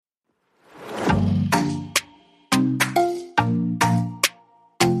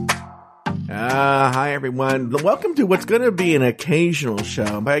Hi, everyone. Welcome to what's going to be an occasional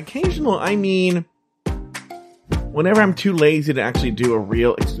show. By occasional, I mean whenever I'm too lazy to actually do a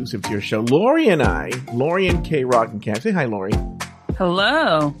real exclusive tier show. Lori and K-Rock and Cam. Say hi, Lori.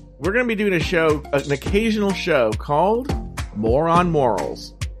 Hello. We're going to be doing a show, an occasional show called Moron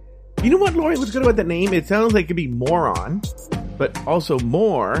Morals. You know what, Lori? What's good about that name? It sounds like it could be moron, but also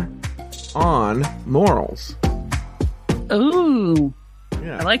more on morals. Ooh.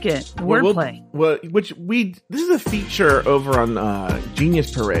 Yeah. I like it. Wordplay. This is a feature over on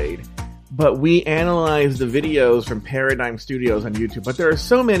Genius Parade, but we analyze the videos from Paradigm Studios on YouTube. But there are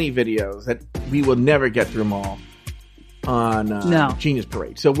so many videos that we will never get through them all on Genius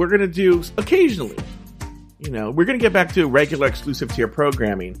Parade. So we're going to do occasionally, we're going to get back to regular exclusive tier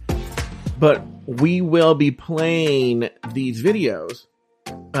programming, but we will be playing these videos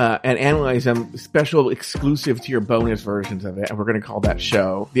and analyze them, special exclusive tier bonus versions of it. And we're going to call that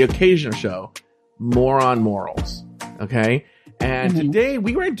show, the occasional show, Moron Morals. Okay? And today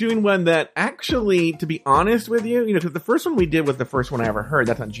we were doing one that actually, to be honest with you, because the first one we did was the first one I ever heard.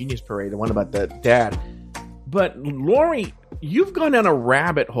 That's on Genius Parade, the one about the dad. But Lori, you've gone down a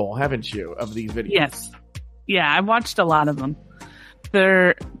rabbit hole, haven't you, of these videos? Yes. Yeah, I watched a lot of them.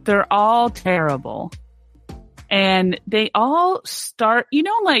 They're all terrible. And they all start,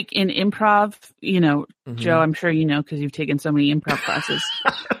 like in improv, Joe, I'm sure you know because you've taken so many improv classes.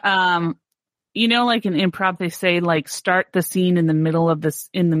 Like in improv, they say like start the scene in the middle of the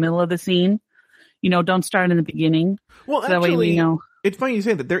scene. Don't start in the beginning. Well, so actually, that way we know. It's funny you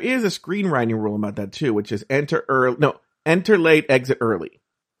say that. There is a screenwriting rule about that too, which is enter late, exit early,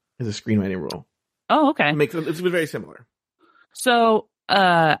 is a screenwriting rule. Oh, okay. It's very similar. So,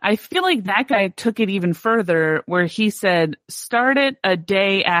 I feel like that guy took it even further where he said, start it a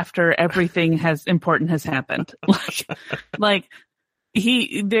day after everything important has happened.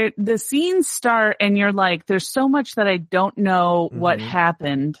 The scenes start and you're like, there's so much that I don't know what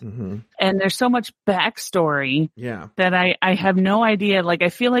happened. And there's so much backstory that I have no idea. Like, I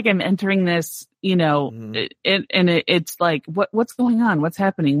feel like I'm entering this, it's like, what's going on? What's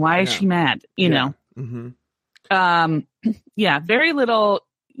happening? Why is she mad? Very little,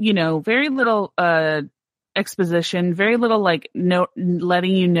 exposition, very little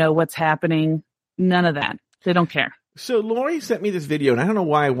letting you know what's happening. None of that. They don't care. So Lori sent me this video, and I don't know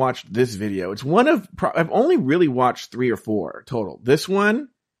why I watched this video. It's one of, I've only really watched 3 or 4 total. This one,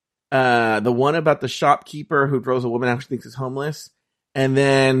 the one about the shopkeeper who throws a woman out who thinks is homeless, and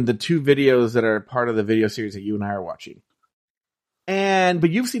then the 2 videos that are part of the video series that you and I are watching. But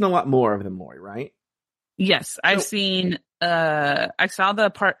you've seen a lot more of them, Lori, right? Yes, I've seen, I saw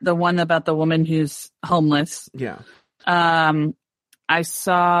the one about the woman who's homeless. Yeah. I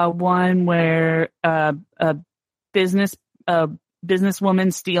saw one where, a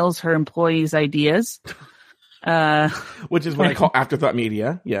businesswoman steals her employees' ideas. Which is what I call afterthought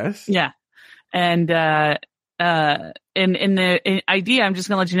media. Yes. Yeah. And, in the idea, I'm just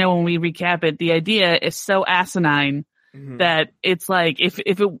going to let you know when we recap it, the idea is so asinine that it's like, if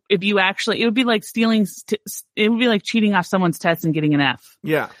you actually, it would be like it would be like cheating off someone's test and getting an F.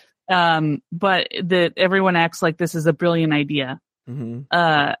 Yeah. But everyone acts like this is a brilliant idea.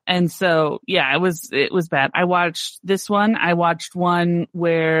 And so, yeah, it was bad. I watched this one. I watched one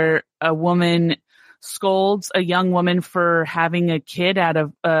where a woman scolds a young woman for having a kid out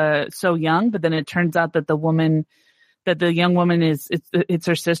of, so young, but then it turns out that the young woman it's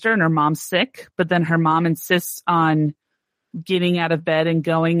her sister and her mom's sick, but then her mom insists on getting out of bed and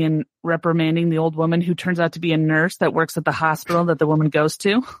going and reprimanding the old woman who turns out to be a nurse that works at the hospital that the woman goes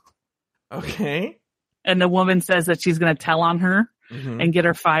to. Okay. And the woman says that she's going to tell on her and get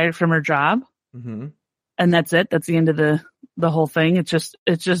her fired from her job. And that's it. That's the end of the whole thing. It's just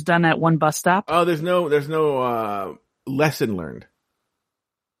done at one bus stop. Oh, there's no lesson learned.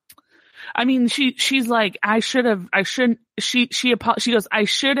 I mean, she's like, she goes, I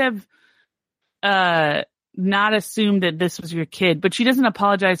should have, not assumed that this was your kid, but she doesn't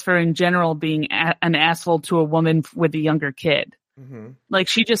apologize for in general being an asshole to a woman with a younger kid. Like,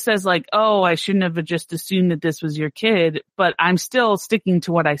 she just says like, oh, I shouldn't have just assumed that this was your kid, but I'm still sticking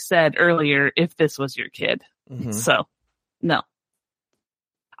to what I said earlier if this was your kid. So, no.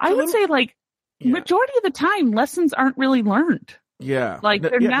 I would say majority of the time, lessons aren't really learned. Yeah. Like,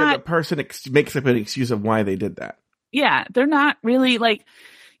 they're not. The person makes up an excuse of why they did that. Yeah. They're not really like,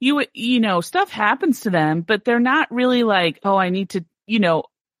 stuff happens to them, but they're not really like, oh, I need to,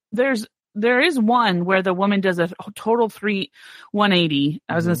 there is one where the woman does a total 180.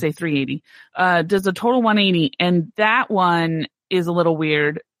 I was going to say 380. Does a total 180. And that one is a little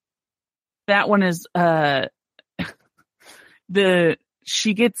weird. That one is,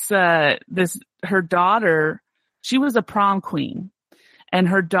 she gets, this her daughter, she was a prom queen, and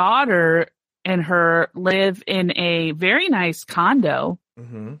her daughter and her live in a very nice condo,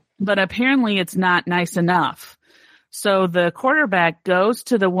 but apparently it's not nice enough. So the quarterback goes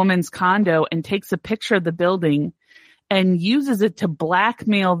to the woman's condo and takes a picture of the building and uses it to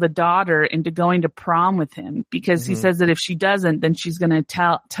blackmail the daughter into going to prom with him, because he says that if she doesn't, then she's going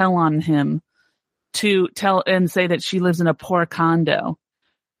to tell on him to tell and say that she lives in a poor condo.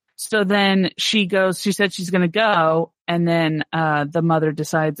 So then she said she's going to go. And then the mother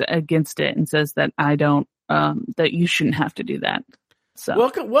decides against it and says that that you shouldn't have to do that. So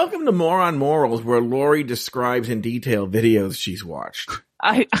welcome to Moron Morals, where Lori describes in detail videos she's watched.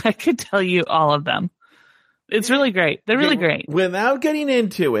 I could tell you all of them. It's really great. They're really great. Without getting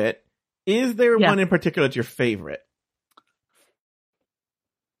into it, is there one in particular that's your favorite?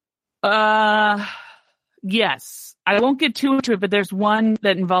 Yes. I won't get too into it, but there's one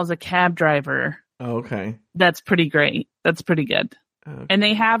that involves a cab driver. Oh, okay. That's pretty great. That's pretty good. Okay. And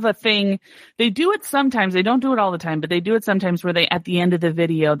they have a thing. They do it sometimes. They don't do it all the time, but they do it sometimes where at the end of the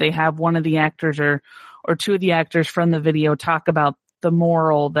video, they have one of the actors or two of the actors from the video talk about the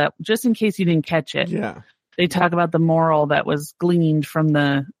moral that, just in case you didn't catch it. Yeah. They talk about the moral that was gleaned from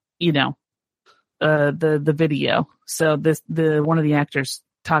the video. So the one of the actors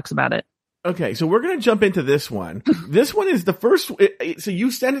talks about it. Okay, so we're going to jump into this one. This one is the first. So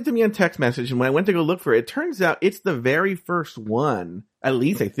you sent it to me on text message, and when I went to go look for it, it turns out it's the very first one. At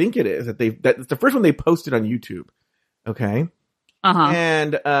least I think it is that's the first one they posted on YouTube. Okay.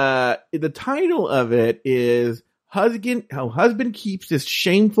 And the title of it is how husband keeps this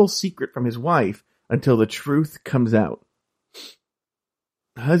shameful secret from his wife until the truth comes out.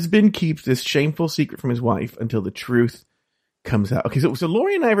 Husband keeps this shameful secret from his wife until the truth comes out. Okay, so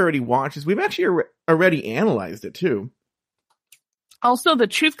Lori and I have already watched this. We've actually already analyzed it too. Also, the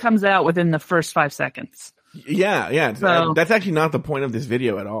truth comes out within the first 5 seconds. Yeah. So, that's actually not the point of this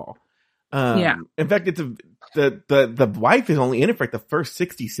video at all. In fact, it's the wife is only in it for like the first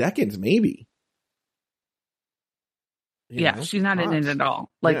 60 seconds, maybe. She's not in it at all,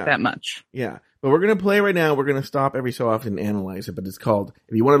 that much. Yeah. But we're going to play right now. We're going to stop every so often and analyze it. But it's called,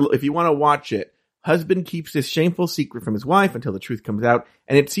 if you want to watch it, husband keeps this shameful secret from his wife until the truth comes out.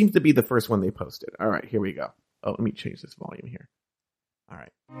 And it seems to be the first one they posted. All right, here we go. Oh, let me change this volume here. All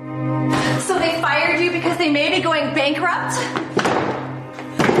right. So they fired you because they may be going bankrupt?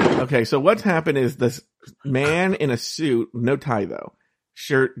 Okay, so what's happened is this man in a suit, no tie though,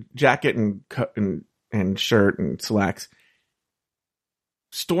 shirt, jacket and shirt and slacks,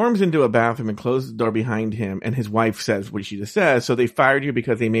 storms into a bathroom and closes the door behind him, and his wife says what she just says, so they fired you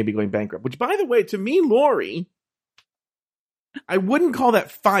because they may be going bankrupt. Which, by the way, to me, Lori, I wouldn't call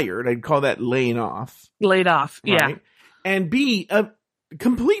that fired. I'd call that laying off. Laid off, right? Yeah. And B, a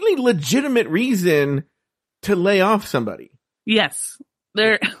completely legitimate reason to lay off somebody. Yes.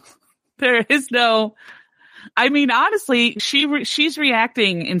 There is no... I mean, honestly, she's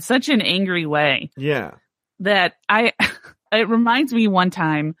reacting in such an angry way. Yeah. That it reminds me one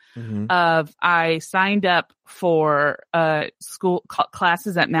time of I signed up for school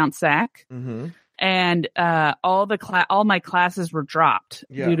classes at Mount Sac, and all my classes were dropped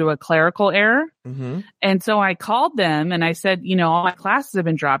due to a clerical error. And so I called them and I said, all my classes have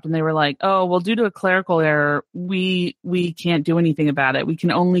been dropped, and they were like, "Oh, well, due to a clerical error, we can't do anything about it. We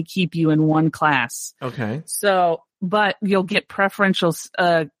can only keep you in one class. Okay. So, but you'll get preferential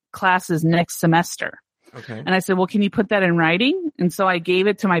classes next semester." Okay. And I said, "Well, can you put that in writing?" And so I gave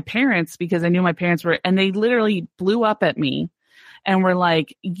it to my parents because I knew my parents were, and they literally blew up at me and were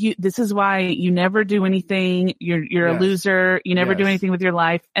like, "This is why you never do anything. You're a loser. You never do anything with your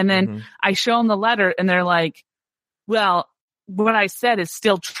life." And then I show them the letter and they're like, "Well, what I said is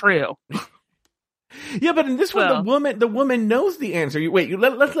still true." Yeah, but in this one, the woman knows the answer.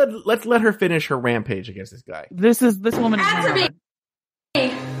 Let's let her finish her rampage against this guy. This woman. Answer me,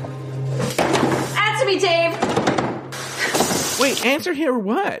 Dave. Wait, answer here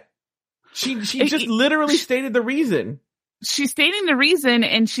what? She just literally stated the reason. She's stating the reason,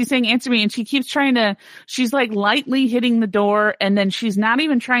 and she's saying, "Answer me," and she keeps she's like lightly hitting the door, and then she's not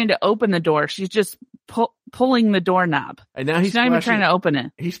even trying to open the door. She's just pulling the doorknob. And now she's not even trying to open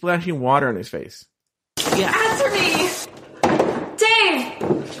it. He's splashing water in his face. Yeah. Answer me, Dave.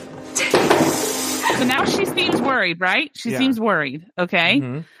 So now she seems worried, right? She seems worried.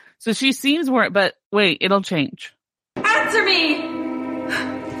 Okay. So she seems worried, but wait, it'll change. Answer me!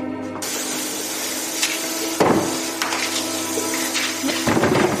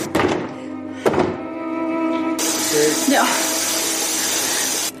 No.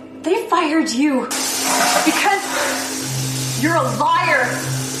 They fired you because you're a liar.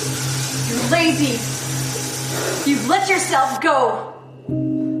 You're lazy. You've let yourself go.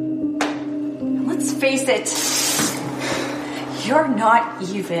 And let's face it, you're not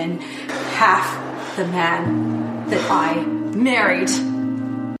even half the man that I married.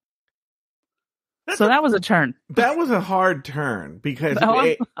 So that was a turn. That was a hard turn because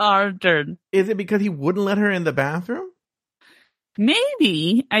hard turn. Is it because he wouldn't let her in the bathroom?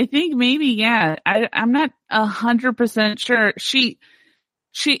 Maybe. I think maybe, yeah. I'm not 100% sure. She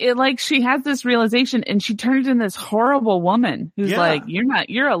has this realization and she turns into this horrible woman who's like,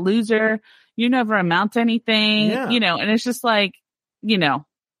 you're a loser. You never amount to anything, and it's just like, And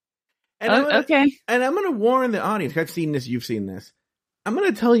okay. And I'm going to warn the audience. I've seen this. You've seen this. I'm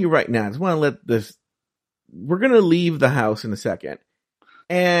going to tell you right now. I just want to let this. We're going to leave the house in a second.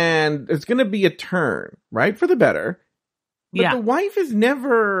 And it's going to be a turn, right? For the better. But the wife is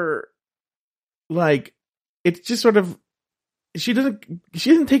never like, it's just sort of, she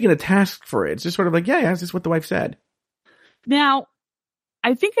isn't taking a task for it. It's just sort of like, that's just what the wife said. Now,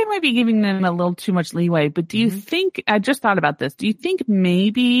 I think I might be giving them a little too much leeway, but do you think, I just thought about this, do you think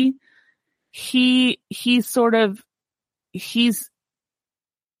maybe he's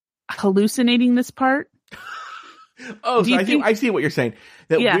hallucinating this part? Oh, so I see what you're saying.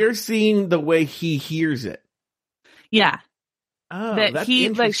 That we're seeing the way he hears it. Yeah. Oh, that that's he,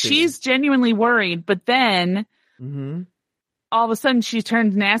 like, she's genuinely worried, but then all of a sudden she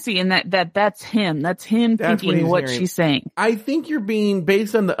turns nasty, and that's him. That's him thinking what she's saying. I think you're being,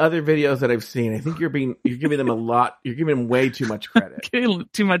 based on the other videos that I've seen, I think you're giving them a lot. You're giving them way too much credit.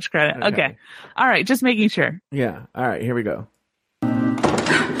 Too much credit. Okay. All right. Just making sure. Yeah. All right. Here we go. And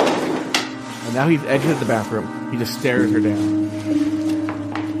now he's exited the bathroom. He just stares her down.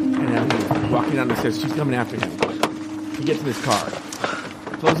 And now he's walking down the stairs. She's coming after him. He gets in his car.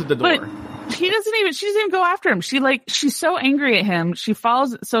 Closes the door. But she doesn't even go after him. She's so angry at him. She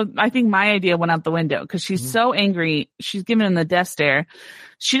follows. So I think my idea went out the window because she's so angry. She's giving him the death stare.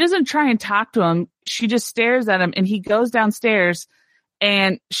 She doesn't try and talk to him. She just stares at him, and he goes downstairs,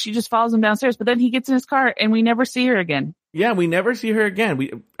 and she just follows him downstairs. But then he gets in his car, and we never see her again. Yeah, we never see her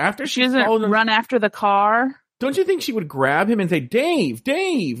again. She doesn't run after the car. Don't you think she would grab him and say, Dave,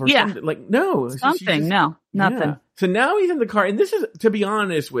 or something? Like, no. Something, no, nothing. Yeah. So now he's in the car, and this is, to be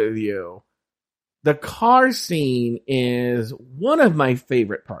honest with you, the car scene is one of my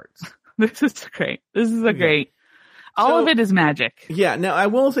favorite parts. This is great. All of it is magic. Yeah, now I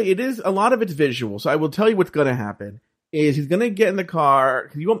will say a lot of it's visual, so I will tell you what's going to happen. Is he's going to get in the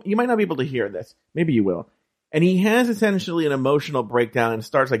car, you might not be able to hear this. Maybe you will. And he has essentially an emotional breakdown and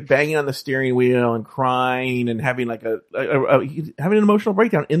starts like banging on the steering wheel and crying and having like having an emotional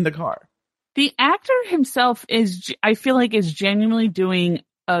breakdown in the car. The actor himself I feel like is genuinely doing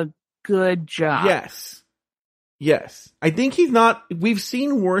a good job. Yes. I think we've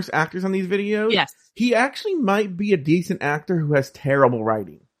seen worse actors on these videos. Yes. He actually might be a decent actor who has terrible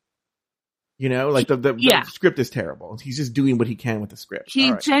writing. Like the script is terrible. He's just doing what he can with the script.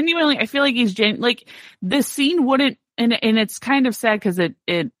 Genuinely, I feel like like the scene wouldn't, and it's kind of sad because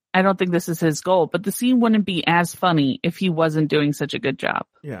I don't think this is his goal, but the scene wouldn't be as funny if he wasn't doing such a good job.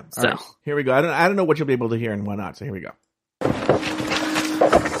 Yeah. So right. Here we go. I don't know what you'll be able to hear and what not. So here we go.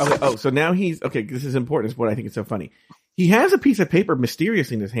 Okay. Oh, so now this is important. This is what I think is so funny. He has a piece of paper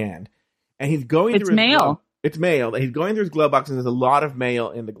mysteriously in his hand, and he's going through his mail. It's mail. He's going through his glove box, and there's a lot of mail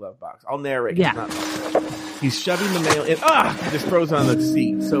in the glove box. I'll narrate. Yeah. He's shoving the mail in. He just throws it on the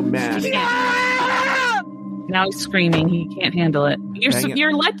seat. So mad. Yeah! Now he's screaming. He can't handle it.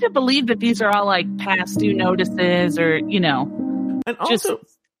 You're led to believe that these are all like past due notices or, And also,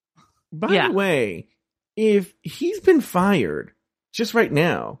 by the way, if he's been fired just right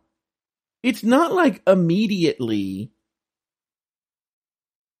now, it's not like immediately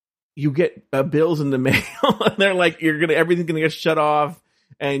you get bills in the mail and they're like, everything's gonna get shut off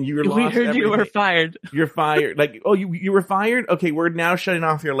and we heard everything. You were fired. You're fired. Like, oh, you were fired? Okay, we're now shutting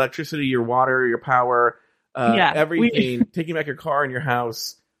off your electricity, your water, your power, everything, taking back your car and your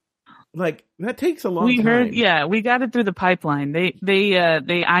house. Like, that takes a long time. We got it through the pipeline. They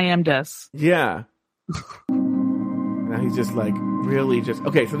IM'd us. Yeah. Now he's just like, really just,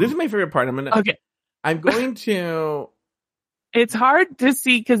 okay, so this is my favorite part. I'm going to... It's hard to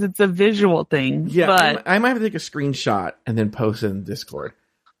see because it's a visual thing. Yeah, but I might have to take a screenshot and then post it in Discord.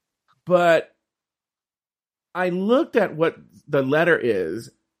 But I looked at what the letter is,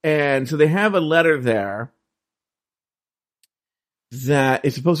 and so they have a letter there that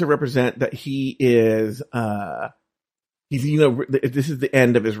is supposed to represent that he is, this is the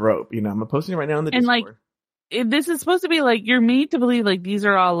end of his rope. I'm posting it right now in the Discord. And this is supposed to be like, you're made to believe like these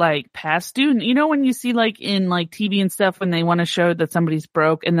are all like past due. You know, when you see like in like TV and stuff, when they want to show that somebody's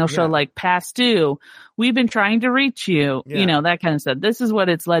broke and they'll show like past due, we've been trying to reach you, you know, that kind of stuff. This is what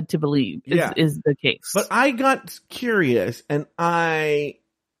it's led to believe is the case. But I got curious and I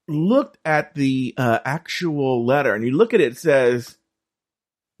looked at the actual letter, and you look at it, it says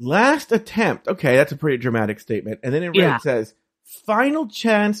last attempt. Okay, that's a pretty dramatic statement. And then in red it says final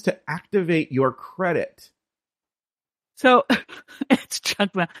chance to activate your credit. So it's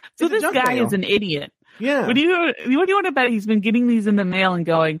junk mail. So this guy is an idiot. Yeah. What do you want to bet he's been getting these in the mail and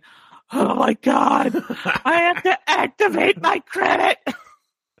going, oh my God, I have to activate my credit.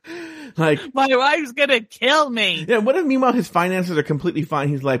 Like, my wife's gonna kill me. Yeah. What if meanwhile his finances are completely fine?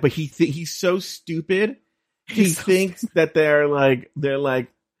 He's like, but he's so stupid. He thinks that they're like,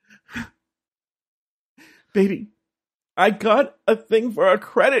 baby, I got a thing for a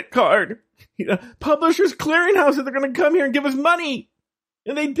credit card. You know, Publishers Clearinghouse, they're going to come here and give us money.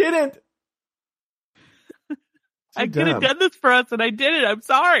 And they didn't. I could have done this for us and I didn't. I'm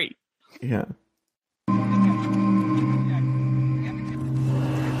sorry. Yeah.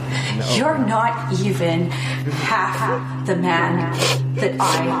 You're not even half the man that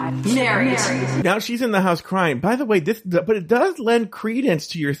I married. Now she's in the house crying. By the way, but it does lend credence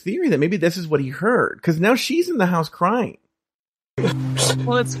to your theory that maybe this is what he heard. Because now she's in the house crying.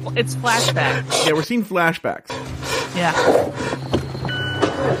 Well, it's flashbacks. Yeah, we're seeing flashbacks. Yeah.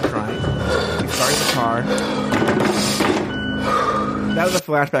 Crying. He started the car. That was a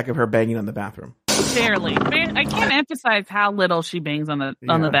flashback of her banging on the bathroom. Barely. I can't emphasize how little she bangs on the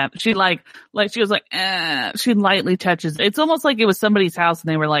bathroom. She she was like, she lightly touches. It's almost like it was somebody's house and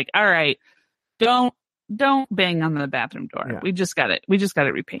they were like, all right, don't bang on the bathroom door. Yeah. We just got it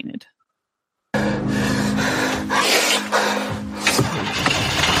repainted.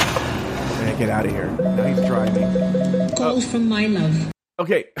 Get out of here. Now he's driving. Call from my love.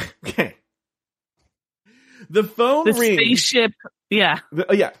 Okay. The phone rings. The spaceship. Yeah.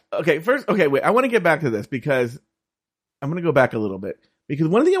 Okay. First, wait. I want to get back to this because I'm going to go back a little bit because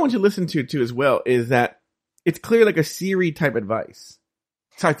one thing I want you to listen to too as well is that it's clear like a Siri type advice.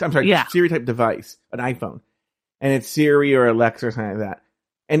 Siri type device, an iPhone, and it's Siri or Alexa or something like that,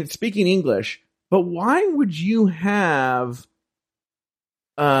 and it's speaking English. But why would you have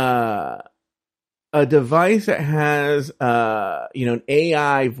a device that has an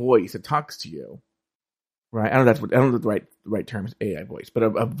AI voice that talks to you, right? I don't know the right term is AI voice, but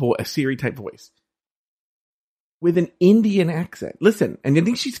a Siri type voice with an Indian accent. Listen, and I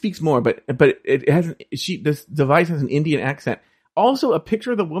think she speaks more, but it has this device has an Indian accent. Also, a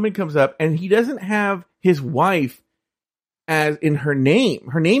picture of the woman comes up, and he doesn't have his wife as in her name.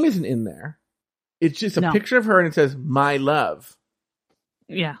 Her name isn't in there. It's just a picture of her, and it says "My love."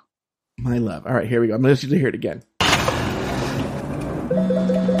 Yeah. My love. All right, here we go. I'm going to let you hear it again.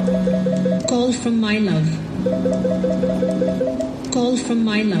 Call from my love. Call from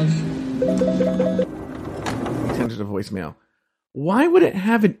my love. He sends it a voicemail. Why would it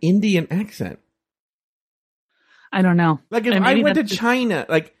have an Indian accent? I don't know. Like if I went to China,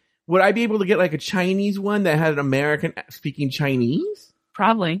 like would I be able to get like a Chinese one that had an American speaking Chinese?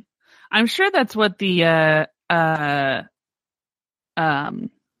 Probably. I'm sure that's what the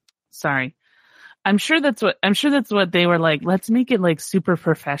sorry. I'm sure that's what they were like, let's make it like super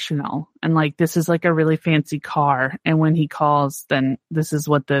professional. And like, this is like a really fancy car. And when he calls, then this is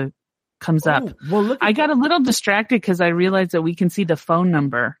what comes up. Well, I got a little distracted because I realized that we can see the phone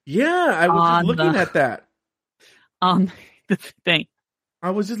number. Yeah. I was just looking at that. On the thing.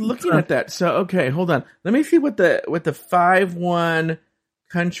 I was just looking at that. So, okay, hold on. Let me see what the 5-1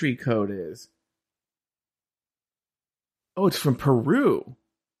 country code is. Oh, it's from Peru.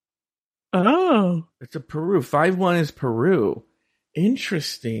 Oh. It's a Peru. 5-1 is Peru.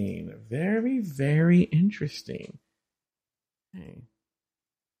 Interesting. Very, very interesting. Okay.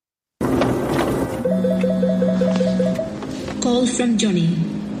 Call from Johnny.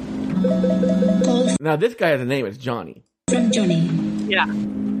 Now this guy has a name. It's Johnny. From Johnny. Yeah.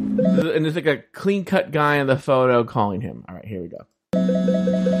 And there's like a clean-cut guy in the photo calling him. All right, here we go.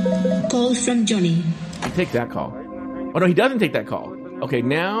 Call from Johnny. Take that call. Oh, no, he doesn't take that call. Okay,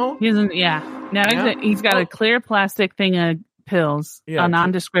 now... He doesn't, yeah. Now he's got a clear plastic thing of pills. Yeah,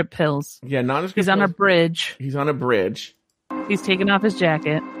 nondescript pills. Yeah, nondescript He's on a bridge. He's on a bridge. He's taking off his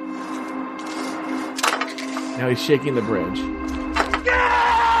jacket. Now he's shaking the bridge.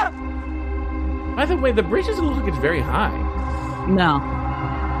 By the way, the bridge doesn't look like it's very high. No.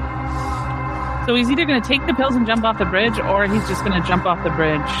 So he's either going to take the pills and jump off the bridge, or he's just going to jump off the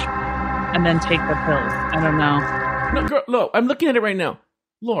bridge and then take the pills. I don't know. No, girl, look, I'm looking at it right now.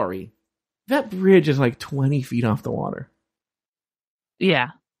 Lori, That bridge is like 20 feet off the water. Yeah.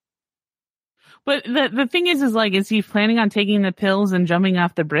 But the thing is like, is he planning on taking the pills and jumping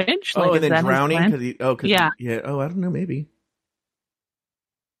off the bridge? Like, and then drowning? Yeah. Oh, I don't know, maybe.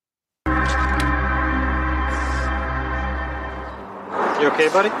 You okay,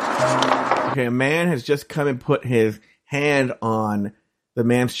 buddy? Okay, a man has just come and put his hand on the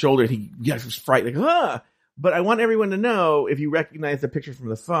man's shoulder. He was frightened, like, ah! But I want everyone to know, if you recognize the picture from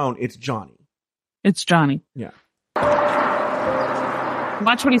the phone, it's Johnny. It's Johnny. Yeah.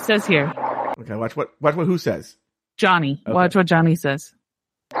 Watch what he says here. Okay, watch what who says? Johnny. Okay. Watch what Johnny says.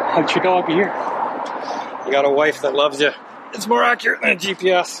 How'd you know I'd be here? You got a wife that loves you. It's more accurate than a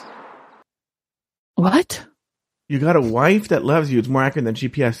GPS. What? You got a wife that loves you. It's more accurate than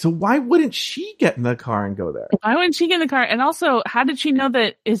GPS. So why wouldn't she get in the car and go there? Why wouldn't she get in the car? And also, how did she know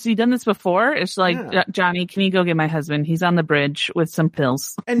that? Has he done this before? It's like, Johnny, can you go get my husband? He's on the bridge with some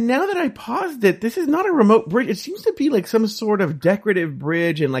pills. And now that I paused it, this is not a remote bridge. It seems to be like some sort of decorative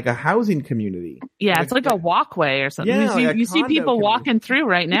bridge in like a housing community. Yeah, it's like a walkway or something. Yeah, you see people walking through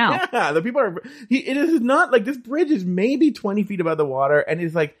right now. Yeah, the people are. It is not like this bridge is maybe 20 feet above the water and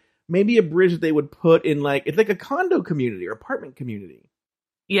is like maybe a bridge that they would put in like, it's like a condo community or apartment community.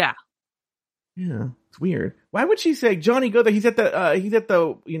 Yeah. Yeah, it's weird. Why would she say, Johnny, go there? He's at the,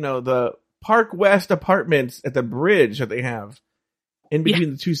 the Park West apartments at the bridge that they have in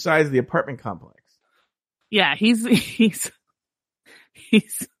between the two sides of the apartment complex. Yeah, he's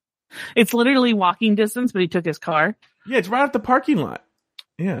it's literally walking distance, but he took his car. Yeah, it's right off the parking lot.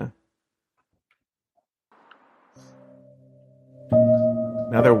 Yeah.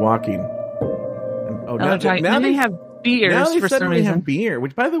 Now they're walking. Now they have beers now they for some reason. Have beer,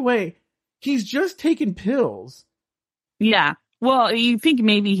 which, by the way, he's just taken pills. Yeah. Well, you think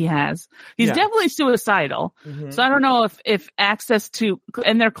maybe he has. He's definitely suicidal. Mm-hmm. So I don't know if access to,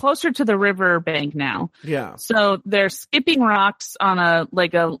 and they're closer to the river bank now. Yeah. So they're skipping rocks on a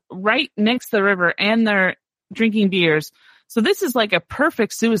right next to the river, and they're drinking beers. So this is like a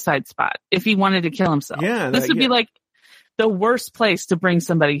perfect suicide spot if he wanted to kill himself. Yeah. This would be like the worst place to bring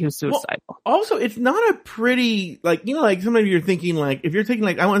somebody who's suicidal. Well, also, it's not a pretty, like sometimes you're thinking like, if you're thinking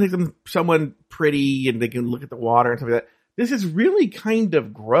like, I want to take someone pretty and they can look at the water and stuff like that. This is really kind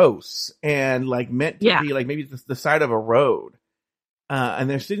of gross and like meant to be like maybe it's the side of a road. And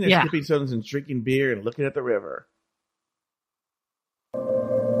they're sitting there skipping stones and drinking beer and looking at the river.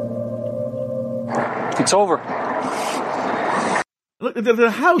 It's over. Look, there's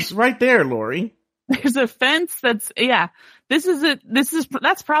a house right there, Lori. There's a fence that's,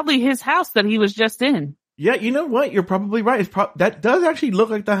 that's probably his house that he was just in. Yeah, you know what? You're probably right. That does actually look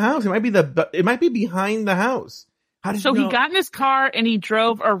like the house. It might be behind the house. How did you know? He got in his car and he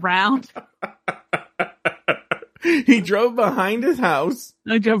drove around. He drove behind his house.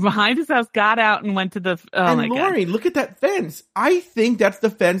 He drove behind his house, got out, and went to the. Oh my Lori, God. Look at that fence. I think that's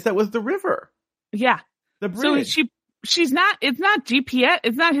the fence that was the river. Yeah. The bridge. So she's not. It's not GPS.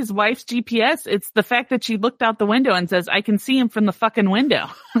 It's not his wife's GPS. It's the fact that she looked out the window and says, "I can see him from the fucking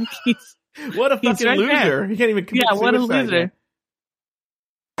window." What a fucking loser! There. He can't even commit suicide. What a loser! Yet.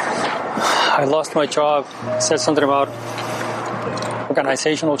 I lost my job. Said something about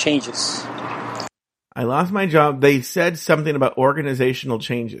organizational changes. I lost my job. They said something about organizational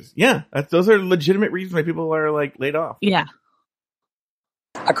changes. Yeah, those are legitimate reasons why people are like laid off. Yeah.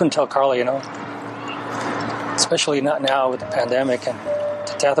 I couldn't tell Carla, especially not now with the pandemic and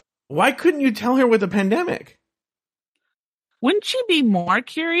the death. Why couldn't you tell her with the pandemic? Wouldn't she be more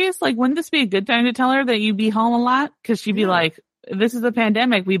curious? Like, wouldn't this be a good time to tell her that you'd be home a lot? Because she'd be like, this is a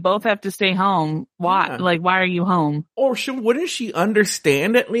pandemic. We both have to stay home. Why? Yeah. Like, why are you home? Or wouldn't she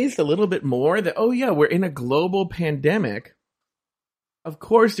understand at least a little bit more that, oh yeah, we're in a global pandemic. Of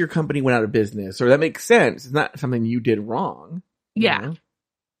course your company went out of business, or that makes sense. It's not something you did wrong. Yeah.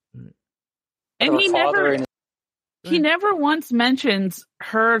 And he never once mentions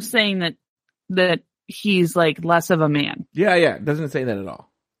her saying that he's like less of a man. Yeah. It doesn't say that at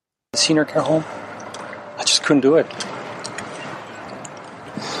all. Senior care home. I just couldn't do it.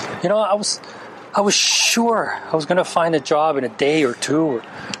 I was sure I was going to find a job in a day or two.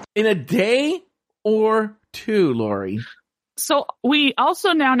 In a day or two, Lori. So we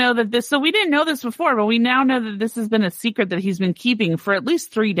also now know that so we didn't know this before, but we now know that this has been a secret that he's been keeping for at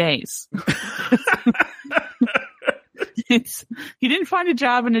least 3 days. He didn't find a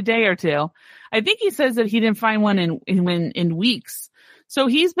job in a day or two. I think he says that he didn't find one in weeks. So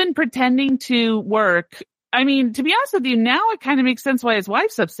he's been pretending to work. I mean, to be honest with you, now it kind of makes sense why his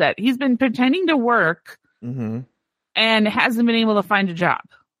wife's upset. He's been pretending to work and hasn't been able to find a job.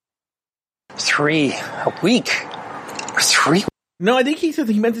 3 a week. 3. No, I think he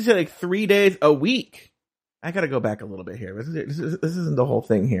meant to say like 3 days a week. I got to go back a little bit here. This isn't the whole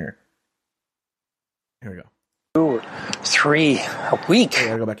thing here. Here we go. 2 or 3 a week. I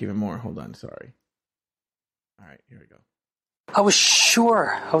got to go back even more. Hold on. Sorry. All right. Here we go. I was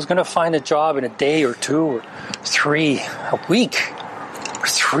sure I was going to find a job in a day or 2 or 3 a week. Or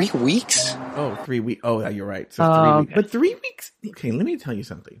 3 weeks? Oh, 3 weeks. Oh, yeah, you're right. So 3 weeks. But 3 weeks. Okay, let me tell you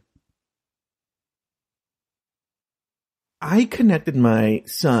something. I connected my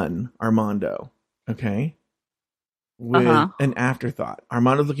son, Armando, okay, with an afterthought.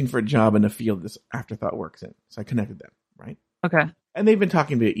 Armando's looking for a job in the field this afterthought works in. So I connected them, right? Okay. And they've been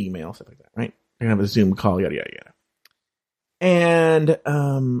talking via email, stuff like that, right? They're going to have a Zoom call, yada, yada, yada. And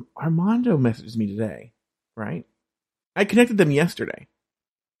Armando messaged me today, right? I connected them yesterday.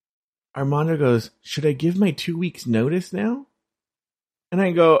 Armando goes, should I give my 2 weeks notice now? And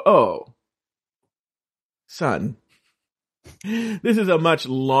I go, oh, son, this is a much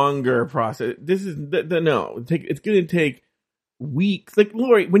longer process. This is no. It's going to take weeks. Like,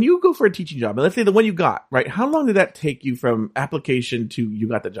 Lori, when you go for a teaching job, and let's say the one you got, right? How long did that take you from application to you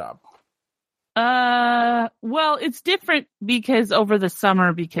got the job? Well, it's different because over the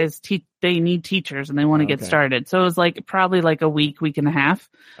summer, because they need teachers and they want to get started. So it was like probably like a week and a half.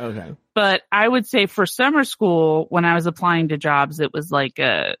 Okay. But I would say for summer school, when I was applying to jobs, it was like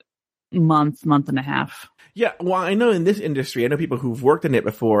a month and a half. Yeah, well, I know in this industry, I know people who've worked in it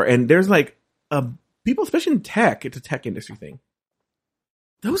before, and there's like people, especially in tech, it's a tech industry thing.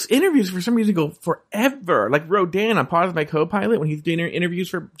 Those interviews for some reason go forever. Like Rodan on Pause My Copilot, when he's doing interviews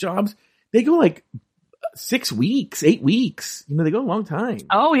for jobs, they go like 6 weeks, 8 weeks. You know, they go a long time.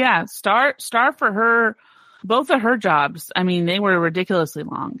 Oh yeah, Star for her, both of her jobs. I mean, they were ridiculously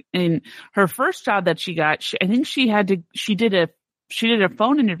long. And her first job that she got, I think she did a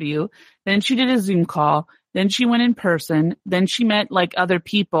phone interview, then she did a Zoom call. Then she went in person. Then she met like other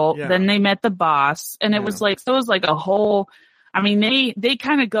people. Yeah. Then they met the boss. And it was like, so it was like a whole, I mean, they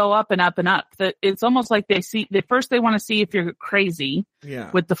kind of go up and up and up. It's almost like first they want to see if you're crazy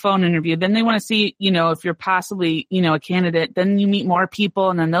with the phone interview. Then they want to see, if you're possibly, a candidate. Then you meet more people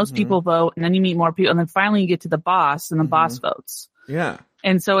and then those people vote. And then you meet more people. And then finally you get to the boss and the boss votes. Yeah.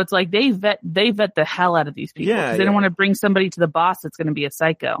 And so it's like they vet the hell out of these people. Yeah. They don't want to bring somebody to the boss that's going to be a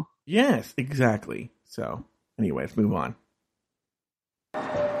psycho. Yes, exactly. So anyway, let's move on.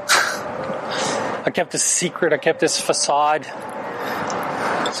 I kept this secret. I kept this facade.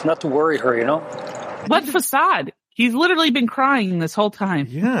 It's not to worry her, What facade? He's literally been crying this whole time.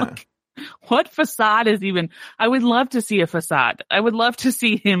 Yeah. What facade is even? I would love to see a facade. I would love to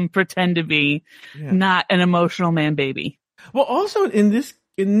see him pretend to be not an emotional man baby. Well, also in this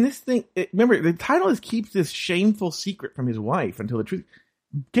thing, remember the title is keeps this shameful secret from his wife until the truth.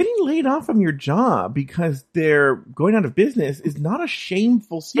 Getting laid off from your job because they're going out of business is not a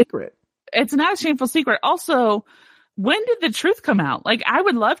shameful secret. It's not a shameful secret. Also, when did the truth come out? Like, I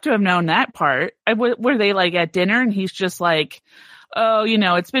would love to have known that part. Were they like at dinner and he's just like, oh,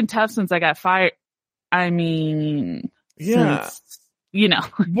 it's been tough since I got fired. I mean,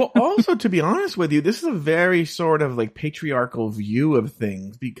 Well, also, to be honest with you, this is a very sort of like patriarchal view of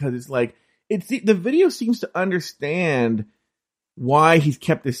things because it's like, the video seems to understand why he's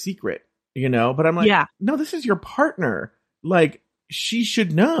kept this secret, but I'm like, no, this is your partner. Like, she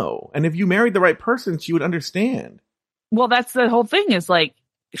should know. And if you married the right person, she would understand. Well, that's the whole thing is like,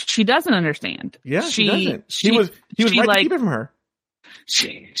 she doesn't understand. Yeah, she doesn't. He was right to keep it from her.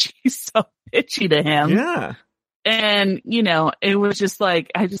 She's so bitchy to him. Yeah. And, it was just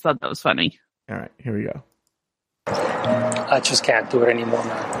like, I just thought that was funny. All right, here we go. I just can't do it anymore,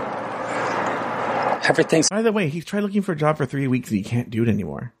 man. Everything's... By the way, he's tried looking for a job for 3 weeks and he can't do it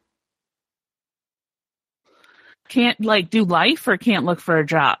anymore. Can't, do life or can't look for a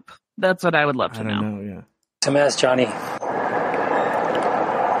job? That's what I would love to know. I don't know, yeah. It's a mess, Johnny.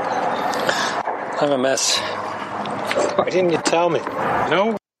 I'm a mess. Why didn't you tell me?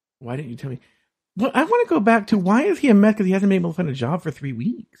 No? Why didn't you tell me? Well, I want to go back to why is he a mess because he hasn't been able to find a job for 3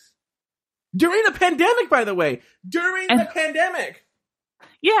 weeks? During the pandemic, by the way. The pandemic.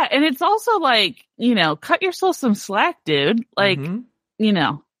 Yeah, and it's also like, cut yourself some slack, dude. Like, I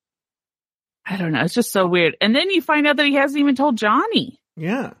don't know. It's just so weird. And then you find out that he hasn't even told Johnny.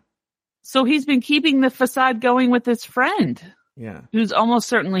 Yeah. So he's been keeping the facade going with his friend. Yeah. Who's almost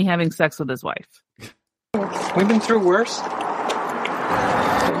certainly having sex with his wife. We've been through worse.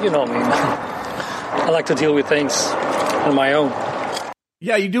 You know me, man. I like to deal with things on my own.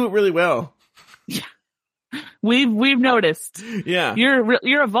 Yeah, you do it really well. Yeah. We've noticed. Yeah.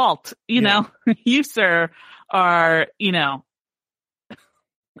 You're a vault, you know. You, sir, are,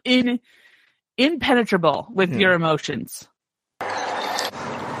 impenetrable with your emotions.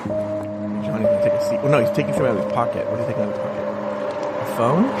 Well, no, he's taking something out of his pocket. What is he taking out of his pocket? A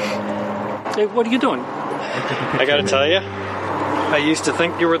phone? Hey, what are you doing? I gotta tell you, I used to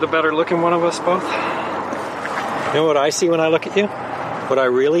think you were the better looking one of us both. You know what I see when I look at you? What I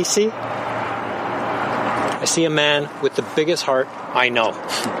really see? I see a man with the biggest heart I know.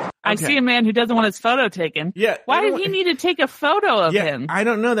 I see a man who doesn't want his photo taken. Yeah. Why did he need to take a photo of him? I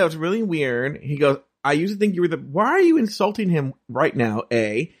don't know. That was really weird. He goes, I used to think you were why are you insulting him right now?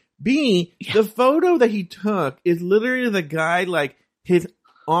 A. B. The photo that he took is literally the guy, like, his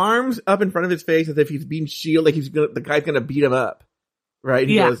arms up in front of his face as if he's being shielded, like the guy's gonna beat him up. Right?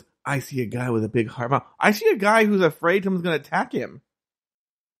 He goes, I see a guy with a big heart. I see a guy who's afraid someone's gonna attack him.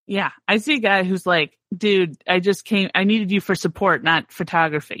 Yeah. I see a guy who's like, dude, I needed you for support, not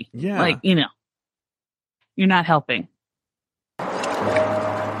photography. Yeah. Like, you're not helping.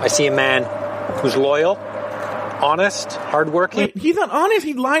 I see a man who's loyal, honest, hardworking. Wait, he's not honest.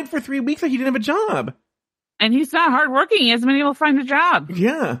 He lied for 3 weeks like he didn't have a job. And he's not hardworking. He hasn't been able to find a job.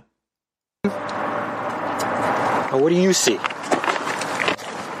 Yeah. Now, what do you see?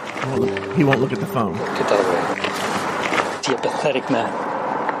 He won't look at the phone. Get that away. I see a pathetic man.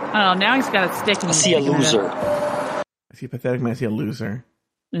 Oh, now he's got a stick. I see a loser. I see a pathetic man. I see a loser.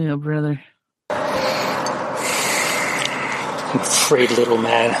 Yeah, brother. I'm afraid, little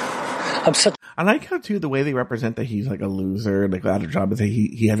man. I like how, too, the way they represent that he's like a loser, like out of job, is that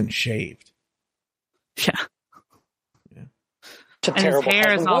he hasn't shaved. Yeah. And his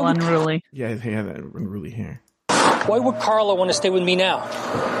hair is all unruly. Yeah, his hair, that unruly hair. Why would Carla want to stay with me now?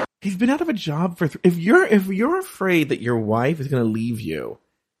 He's been out of a job for if you're afraid that your wife is going to leave you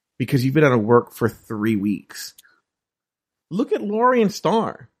because you've been out of work for 3 weeks, look at Lori and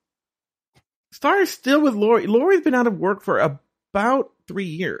Star. Star is still with Lori. Lori's been out of work for about 3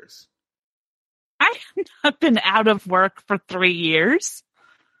 years. I have not been out of work for 3 years.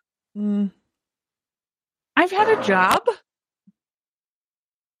 I've had a job.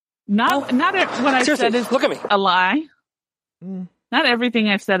 Not what I've said is look at me. A lie. Not everything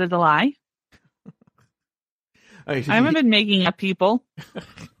I've said is a lie. Okay, so I haven't been making up people,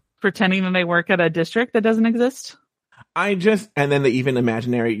 pretending that they work at a district that doesn't exist. and then your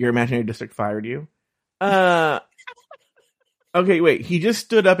imaginary district fired you. Okay, wait. He just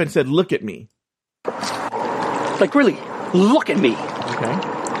stood up and said, "Look at me." Like, really, look at me. Okay.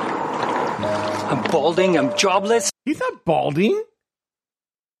 I'm balding. I'm jobless. He's not balding.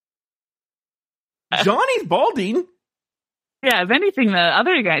 Johnny's balding. Yeah, if anything, the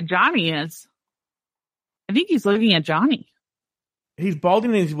other guy, Johnny, is. I think he's looking at Johnny. He's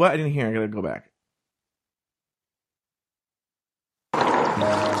balding and he's what? I didn't hear. I gotta go back.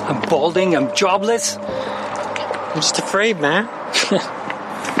 I'm balding. I'm jobless. I'm just afraid, man.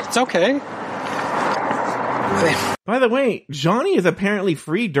 It's okay. By the way, Johnny is apparently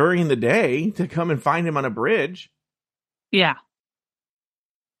free during the day to come and find him on a bridge. Yeah.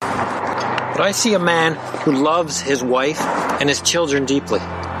 But I see a man who loves his wife and his children deeply.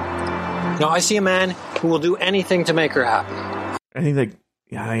 Now, I see a man who will do anything to make her happy. And he's like,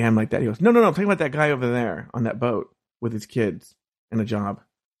 yeah, I am like that. He goes, no, I'm talking about that guy over there on that boat with his kids and a job.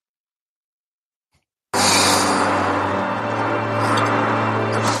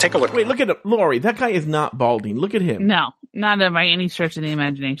 Take a look. Wait, look at him. Lori, that guy is not balding. Look at him. No, not by any stretch of the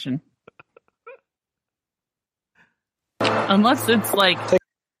imagination. Unless it's like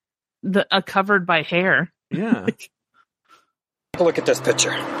covered by hair. Yeah. Take a look at this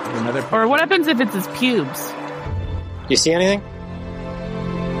picture. Or what happens if it's his pubes? You see anything?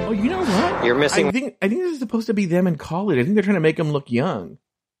 Oh, you know what? You're missing. I think this is supposed to be them in college. I think they're trying to make them look young.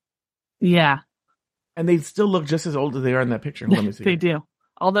 Yeah. And they still look just as old as they are in that picture. Let me see. They do.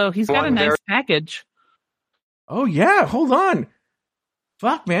 Although he's got a nice package. Oh, yeah. Hold on.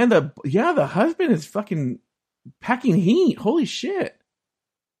 Fuck, man. The husband is fucking packing heat. Holy shit.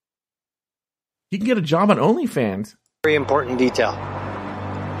 He can get a job on OnlyFans. Very important detail.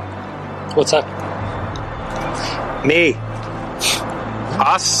 What's that? Me.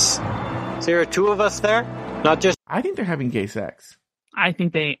 Us. So there are two of us there? Not just I think they're having gay sex. I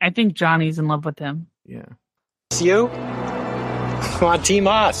think Johnny's in love with him. Yeah. you. Come on, team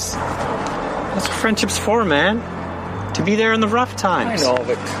us. That's what friendship's for, man. To be there in the rough times. I know,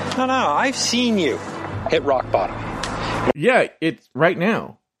 Vic. No, I've seen you hit rock bottom. Yeah, it's right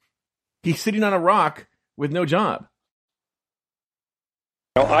now. He's sitting on a rock with no job.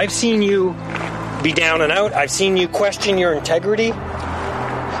 I've seen you be down and out. I've seen you question your integrity.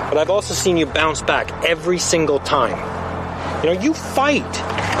 But I've also seen you bounce back every single time. You fight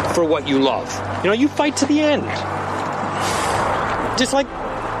for what you love. You fight to the end. Just like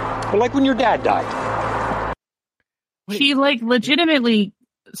when your dad died. He legitimately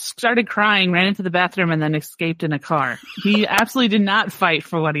started crying, ran into the bathroom, and then escaped in a car. He absolutely did not fight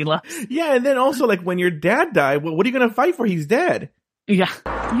for what he loves. Yeah, and then also, like, when your dad died, well, what are you going to fight for? He's dead. Yeah.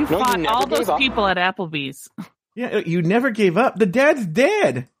 You fought all those people at Applebee's. Yeah, you never gave up. The dad's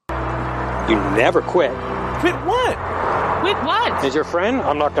dead. You never quit. Quit what? Quit what? As your friend,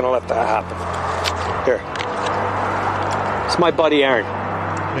 I'm not going to let that happen. Here. It's my buddy Aaron.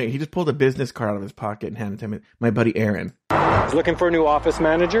 Wait, he just pulled a business card out of his pocket and handed it to him. My buddy Aaron. He's looking for a new office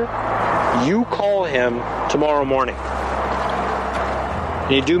manager. You call him tomorrow morning.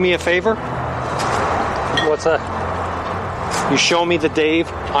 Can you do me a favor? What's that? You show me the Dave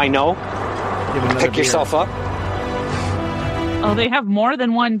I know. Pick yourself up. Oh, they have more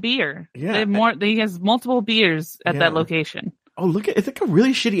than one beer. Yeah. They have more. He has multiple beers at that location. Oh, look at it's like a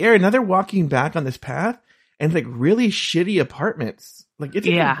really shitty area. Now they're walking back on this path, and it's like really shitty apartments. Like it's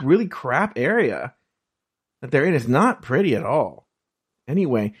a really crap area that they're in. It's not pretty at all.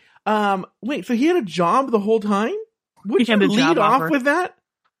 Anyway, wait. So he had a job the whole time? Would you lead off with that?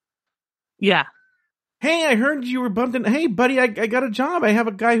 Yeah. Hey, I heard you were bumped in. Hey, buddy, I got a job. I have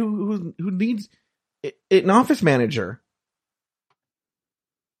a guy who needs an office manager.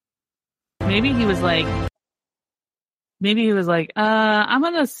 Maybe he was like, I'm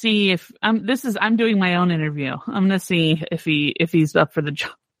going to see if I'm doing my own interview. I'm going to see if he's up for the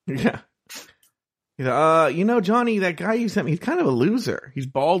job. Yeah. He's like, Johnny, that guy you sent me, he's kind of a loser. He's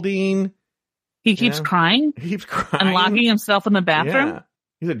balding. He keeps crying. He keeps crying. And locking himself in the bathroom. Yeah.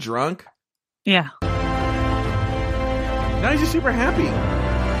 He's a drunk. Yeah. Now he's just super happy.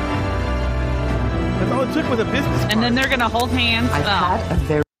 That's all it took with a business card. And then they're going to hold hands.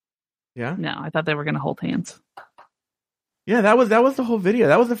 Yeah? No, I thought they were going to hold hands. Yeah, that was the whole video.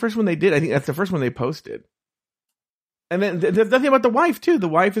 That was the first one they did. I think that's the first one they posted. And then there's nothing about the wife, too. The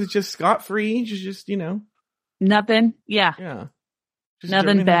wife is just scot-free. She's just, Nothing. Yeah. Yeah. Just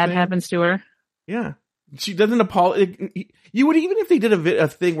nothing bad happens to her. Yeah. She doesn't apologize. You would, even if they did a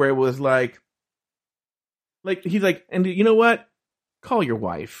thing where it was like, he's like, and you know what? Call your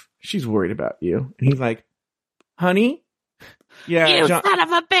wife. She's worried about you. And he's like, honey? Yeah. You son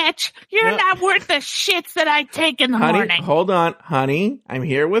of a bitch. You're not worth the shits that I take in the morning. Hold on, honey. I'm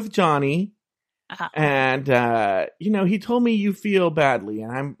here with Johnny. And, he told me you feel badly,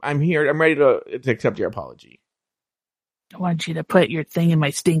 and I'm here. I'm ready to accept your apology. I want you to put your thing in my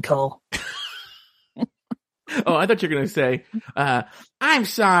stink hole. Oh, I thought you were going to say, I'm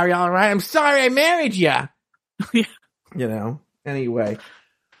sorry, all right. I'm sorry I married you. Anyway.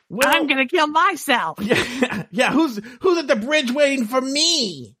 Well, I'm going to kill myself. Yeah. Who's at the bridge waiting for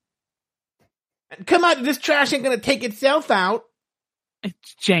me? Come on, this trash ain't going to take itself out.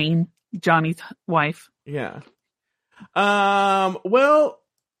 It's Jane, Johnny's wife. Yeah. Well,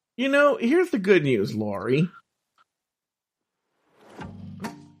 here's the good news, Lori.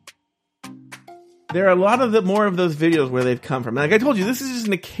 There are a lot of more of those videos where they've come from. Like I told you, this is just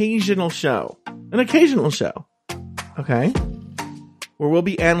an occasional show. Okay? Where we'll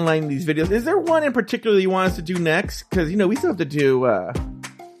be analyzing these videos. Is there one in particular you want us to do next? Because, we still have to do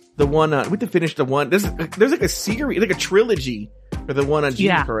the one we have to finish the one. There's like a series, like a trilogy for the one on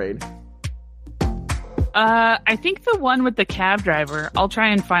Genius Parade. I think the one with the cab driver, I'll try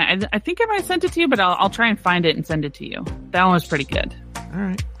and find. I think I might have sent it to you, but I'll try and find it and send it to you. That one was pretty good. All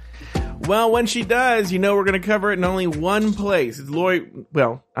right. Well, when she does, we're going to cover it in only one place. It's Lori,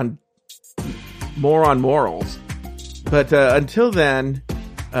 on Moron Morals. But until then,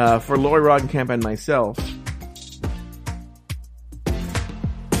 for Lori Roggenkamp and myself,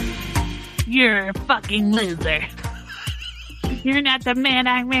 you're a fucking loser. You're not the man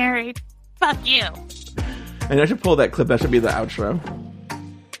I married. Fuck you. And I should pull that clip. That should be the outro.